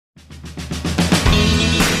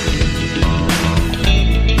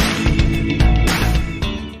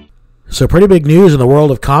So pretty big news in the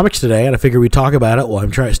world of comics today, and I figure we talk about it while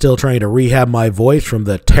I'm still trying to rehab my voice from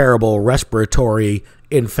the terrible respiratory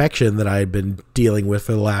infection that I've been dealing with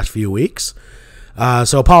for the last few weeks.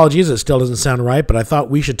 So apologies, it still doesn't sound right, but I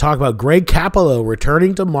thought we should talk about Greg Capullo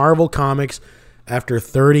returning to Marvel Comics after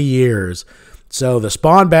 30 years. So the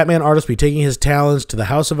Spawn Batman artist will be taking his talents to the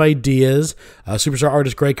House of Ideas. Superstar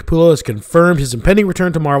artist Greg Capullo has confirmed his impending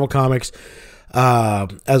return to Marvel Comics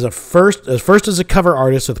as a cover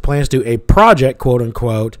artist with plans to do a project, quote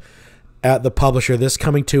unquote, at the publisher. This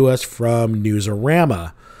coming to us from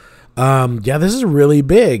Newsarama. This is really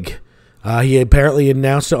big. He apparently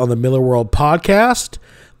announced it on the Miller World podcast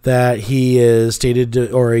that he is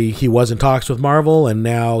he was in talks with Marvel and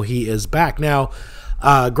now he is back. Now,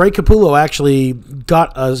 Greg Capullo actually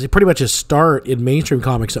got pretty much his start in mainstream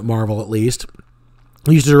comics at Marvel, at least.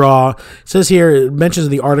 He used to draw, it says here, it mentions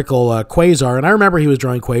in the article Quasar, and I remember he was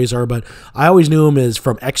drawing Quasar, but I always knew him as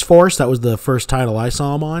from X-Force. That was the first title I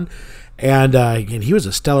saw him on. And he was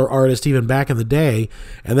a stellar artist even back in the day.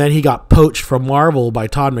 And then he got poached from Marvel by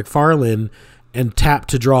Todd McFarlane and tapped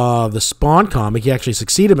to draw the Spawn comic. He actually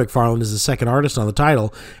succeeded McFarlane as the second artist on the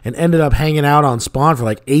title and ended up hanging out on Spawn for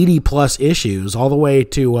like 80-plus issues, all the way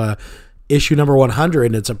to issue number 100.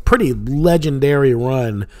 And it's a pretty legendary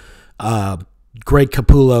run, Greg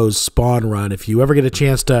Capullo's Spawn run. If you ever get a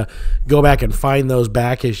chance to go back and find those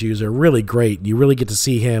back issues, they're really great. You really get to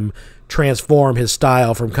see him transform his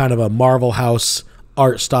style from kind of a Marvel House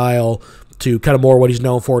art style to kind of more what he's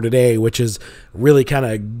known for today, which is really kind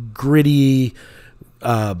of gritty,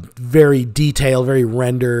 very detailed, very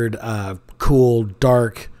rendered, cool,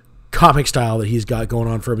 dark comic style that he's got going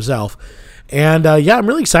on for himself. And I'm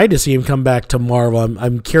really excited to see him come back to Marvel.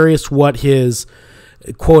 I'm curious what his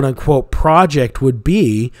quote-unquote project would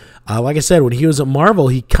be. Like I said, when he was at Marvel,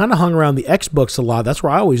 he kind of hung around the X-Books a lot. That's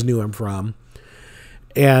where I always knew him from.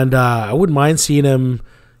 And I wouldn't mind seeing him,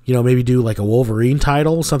 maybe do like a Wolverine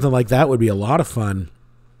title. Something like that would be a lot of fun.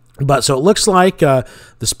 But so it looks like the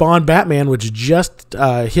Spawn Batman, which just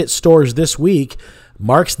hit stores this week,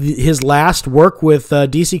 marks his last work with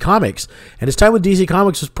DC Comics. And his time with DC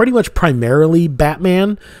Comics was pretty much primarily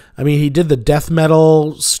Batman. I mean, he did the Death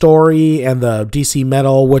Metal story and the DC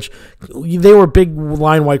Metal, which they were big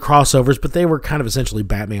line-wide crossovers, but they were kind of essentially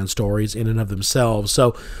Batman stories in and of themselves.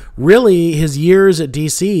 So really, his years at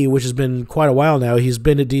DC, which has been quite a while now, he's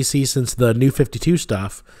been at DC since the New 52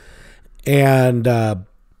 stuff, and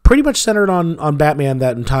pretty much centered on Batman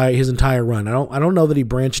his entire run. I don't know that he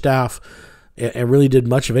branched off and really did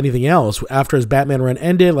much of anything else. After his Batman run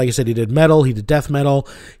ended, like I said, he did Metal, he did Death Metal,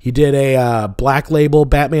 he did a Black Label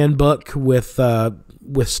Batman book with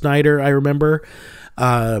Snyder, I remember,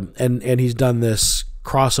 and he's done this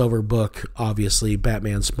crossover book, obviously,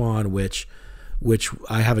 Batman Spawn, which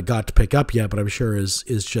I haven't got to pick up yet, but I'm sure is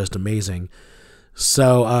just amazing.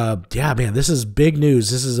 So, this is big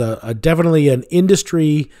news. This is definitely an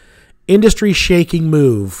industry-shaking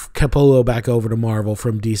move. Capullo back over to Marvel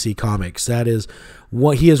from DC Comics. That is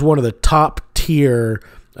what he is, one of the top tier,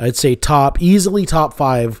 I'd say easily top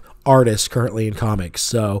 5 artists currently in comics.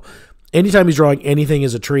 So anytime he's drawing anything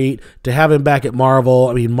is a treat. To have him back at Marvel,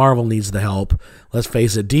 I mean, Marvel needs the help. Let's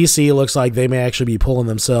face it, DC looks like they may actually be pulling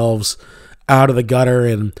themselves out of the gutter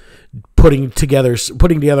and putting together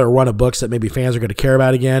a run of books that maybe fans are going to care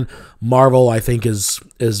about again. Marvel, I think, is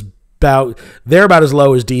about as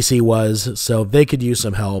low as DC was, so they could use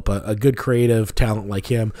some help. A good creative talent like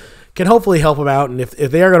him can hopefully help him out, and if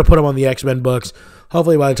they are going to put him on the X-Men books,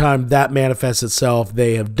 hopefully by the time that manifests itself,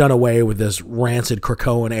 they have done away with this rancid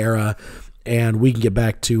Krakoan era, and we can get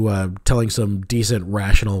back to telling some decent,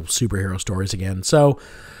 rational superhero stories again. So,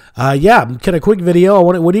 kind of quick video.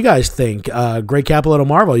 What do you guys think? Greg Capullo to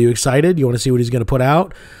Marvel, are you excited? You want to see what he's going to put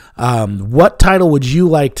out? What title would you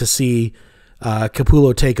like to see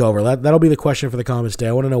Capullo take over? That'll be the question for the comments today.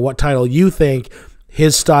 I want to know what title you think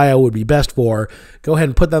his style would be best for. Go ahead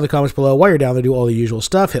and put that in the comments below. While you're down there, do all the usual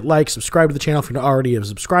stuff. Hit like, subscribe to the channel if you're not already a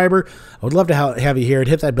subscriber. I would love to have you here, and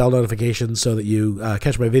hit that bell notification so that you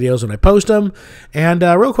catch my videos when I post them. And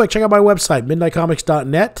real quick, check out my website,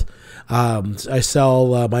 midnightcomics.net. I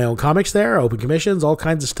sell my own comics there, open commissions, all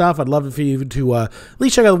kinds of stuff. I'd love for you to at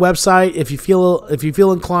least check out the website. If you feel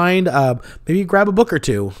inclined, maybe grab a book or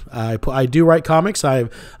two. I do write comics. I'm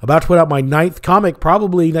about to put out my 9th comic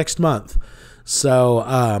probably next month. So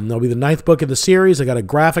that'll be the 9th book of the series. I got a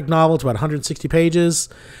graphic novel. It's about 160 pages.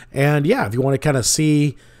 And if you want to kind of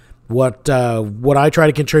see what I try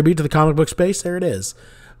to contribute to the comic book space, there it is.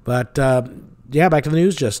 But back to the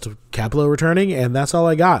news. Just Capullo returning, and that's all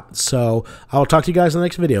I got. So I'll talk to you guys in the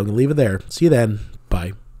next video. I'm going to leave it there. See you then.